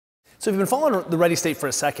So if you've been following the Ready State for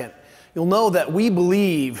a second, you'll know that we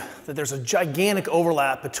believe that there's a gigantic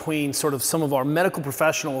overlap between sort of some of our medical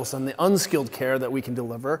professionals and the unskilled care that we can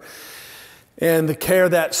deliver and the care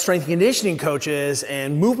that strength and conditioning coaches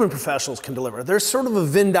and movement professionals can deliver. There's sort of a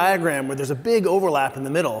Venn diagram where there's a big overlap in the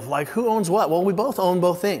middle of like who owns what? Well, we both own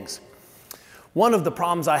both things. One of the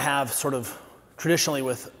problems I have sort of traditionally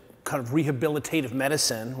with kind of rehabilitative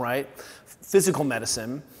medicine, right, physical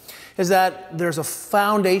medicine, is that there's a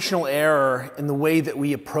foundational error in the way that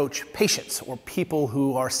we approach patients or people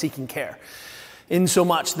who are seeking care. In so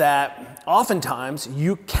much that oftentimes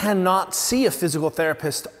you cannot see a physical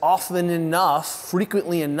therapist often enough,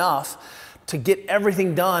 frequently enough, to get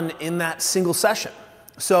everything done in that single session.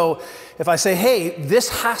 So if I say, hey, this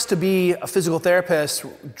has to be a physical therapist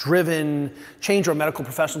driven change or a medical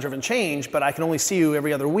professional driven change, but I can only see you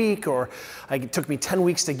every other week, or it took me 10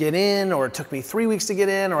 weeks to get in, or it took me 3 weeks to get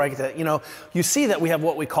in, or you see that we have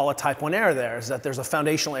what we call a type 1 error there, is that there's a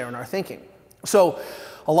foundational error in our thinking. So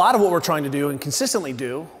a lot of what we're trying to do and consistently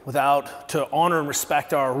do to honor and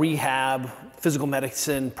respect our rehab, physical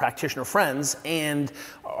medicine practitioner friends and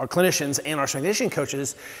our clinicians and our strength and conditioning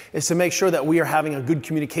coaches is to make sure that we are having a good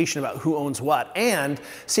communication about who owns what and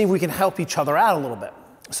see if we can help each other out a little bit.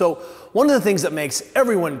 So one of the things that makes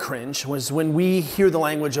everyone cringe was when we hear the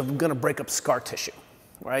language of I'm going to break up scar tissue,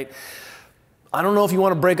 right? I don't know if you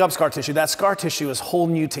want to break up scar tissue. That scar tissue is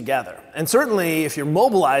holding you together. And certainly if you're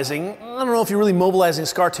mobilizing, I don't know if you're really mobilizing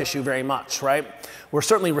scar tissue very much, right? We're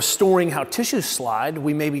certainly restoring how tissues slide.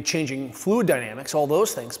 We may be changing fluid dynamics, all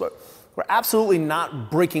those things, but we're absolutely not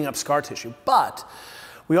breaking up scar tissue. But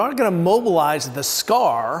we are going to mobilize the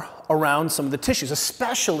scar around some of the tissues,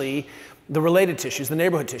 especially the related tissues, the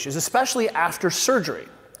neighborhood tissues, especially after surgery.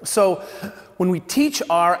 So when we teach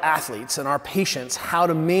our athletes and our patients how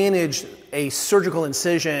to manage a surgical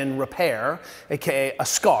incision repair, aka a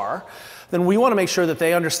scar, then we want to make sure that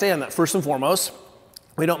they understand that first and foremost,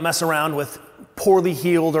 we don't mess around with poorly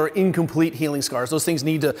healed or incomplete healing scars. Those things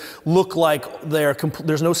need to look like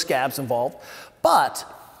there's no scabs involved. But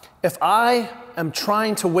if I am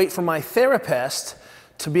trying to wait for my therapist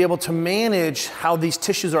to be able to manage how these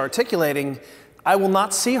tissues are articulating, I will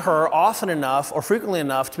not see her often enough or frequently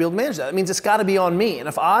enough to be able to manage that. That means it's got to be on me. And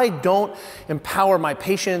if I don't empower my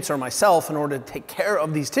patients or myself in order to take care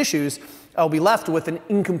of these tissues, I'll be left with an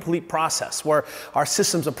incomplete process where our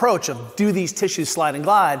systems approach of do these tissues slide and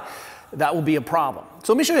glide, that will be a problem.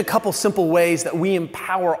 So let me show you a couple simple ways that we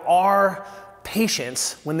empower our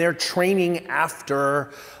patients when they're training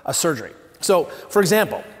after a surgery. So for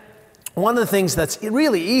example, one of the things that's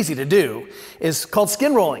really easy to do is called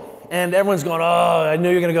skin rolling. And everyone's going, oh, I knew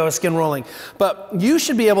you were going to go with skin rolling. But you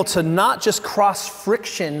should be able to not just cross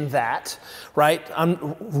friction that, right?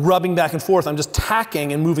 I'm rubbing back and forth. I'm just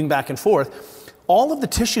tacking and moving back and forth. All of the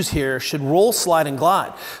tissues here should roll, slide, and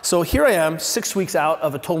glide. So here I am 6 weeks out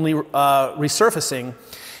of a total knee resurfacing.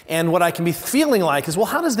 And what I can be feeling like is, well,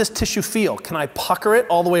 how does this tissue feel? Can I pucker it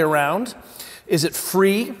all the way around? Is it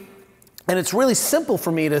free? And it's really simple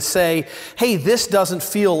for me to say, hey, this doesn't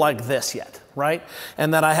feel like this yet, right?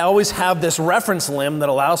 And that I always have this reference limb that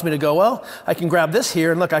allows me to go, well, I can grab this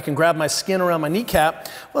here, and look, I can grab my skin around my kneecap.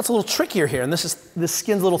 Well, it's a little trickier here, and this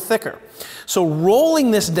skin's a little thicker. So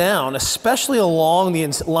rolling this down, especially along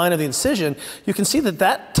the line of the incision, you can see that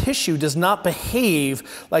that tissue does not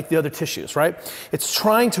behave like the other tissues, right? It's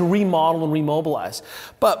trying to remodel and remobilize.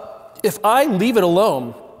 But if I leave it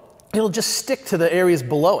alone, it'll just stick to the areas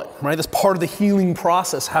below it, right? That's part of the healing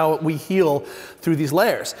process, how we heal through these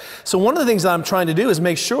layers. So one of the things that I'm trying to do is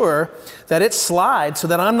make sure that it slides so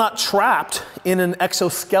that I'm not trapped in an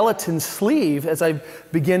exoskeleton sleeve as I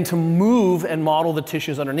begin to move and model the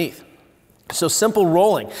tissues underneath. So simple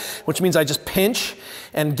rolling, which means I just pinch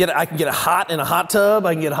and I can get it hot in a hot tub,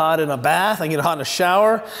 I can get it hot in a bath, I can get it hot in a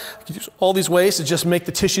shower. I can use all these ways to just make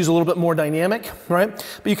the tissues a little bit more dynamic, right?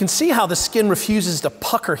 But you can see how the skin refuses to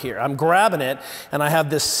pucker here. I'm grabbing it and I have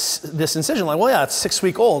this incision like, well, yeah, it's 6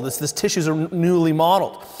 weeks old. This tissues are newly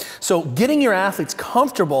modeled. So getting your athletes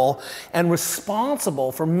comfortable and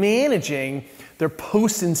responsible for managing their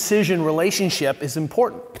post-incision relationship is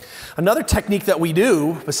important. Another technique that we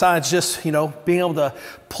do, besides just being able to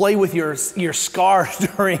play with your scar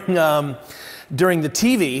during the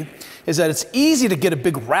TV, is that it's easy to get a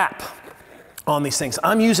big wrap on these things.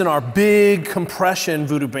 I'm using our big compression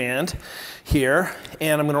voodoo band here,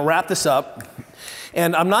 and I'm going to wrap this up.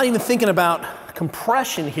 And I'm not even thinking about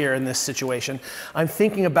compression here in this situation. I'm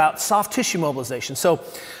thinking about soft tissue mobilization. So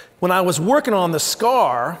when I was working on the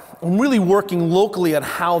scar, I'm really working locally on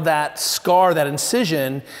how that scar, that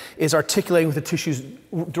incision, is articulating with the tissues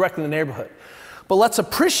directly in the neighborhood. But let's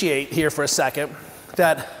appreciate here for a second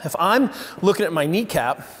that if I'm looking at my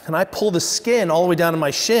kneecap and I pull the skin all the way down to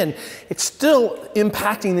my shin, it's still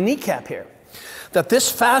impacting the kneecap here. That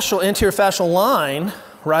this fascial, anterior fascial line,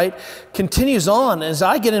 right, continues on. As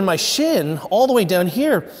I get in my shin all the way down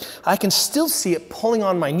here, I can still see it pulling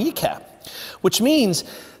on my kneecap, which means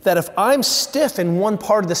that if I'm stiff in one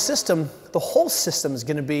part of the system, the whole system is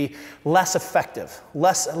going to be less effective,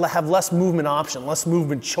 have less movement option, less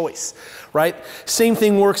movement choice, right? Same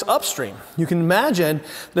thing works upstream. You can imagine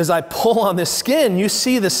that as I pull on this skin, you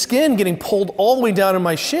see the skin getting pulled all the way down in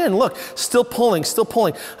my shin. Look, still pulling, still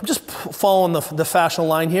pulling. I'm just following the fascial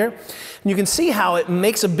line here. And you can see how it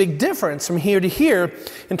makes a big difference from here to here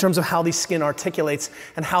in terms of how the skin articulates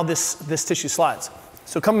and how this tissue slides.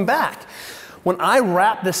 So coming back, when I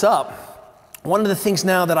wrap this up, one of the things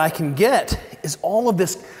now that I can get is all of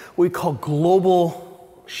this, what we call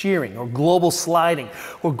global shearing or global sliding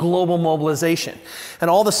or global mobilization.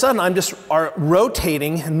 And all of a sudden I'm just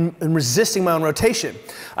rotating and resisting my own rotation.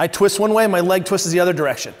 I twist one way, my leg twists the other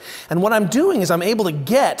direction. And what I'm doing is I'm able to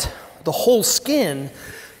get the whole skin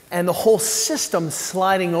and the whole system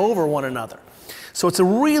sliding over one another. So it's a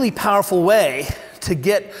really powerful way to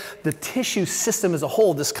get the tissue system as a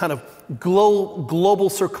whole, this kind of global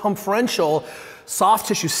circumferential soft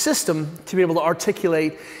tissue system, to be able to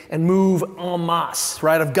articulate and move en masse,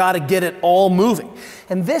 right? I've got to get it all moving.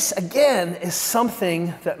 And this, again, is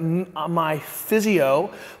something that my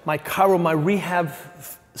physio, my chiro, my rehab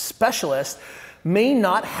specialist may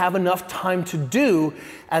not have enough time to do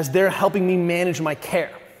as they're helping me manage my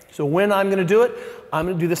care. So when I'm going to do it, I'm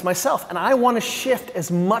going to do this myself. And I want to shift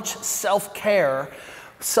as much self-care,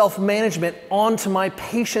 self-management onto my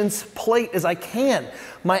patient's plate as I can.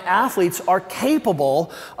 My athletes are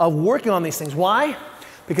capable of working on these things. Why?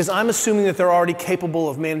 Because I'm assuming that they're already capable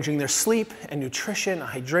of managing their sleep and nutrition and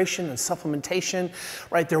hydration and supplementation,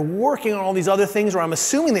 right? They're working on all these other things, or I'm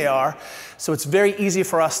assuming they are. So it's very easy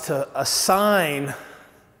for us to assign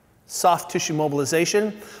soft tissue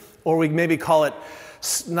mobilization, or we maybe call it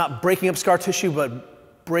not breaking up scar tissue,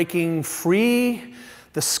 but breaking free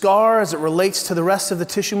the scar as it relates to the rest of the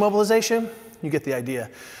tissue mobilization. You get the idea.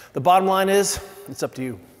 The bottom line is, it's up to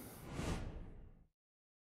you.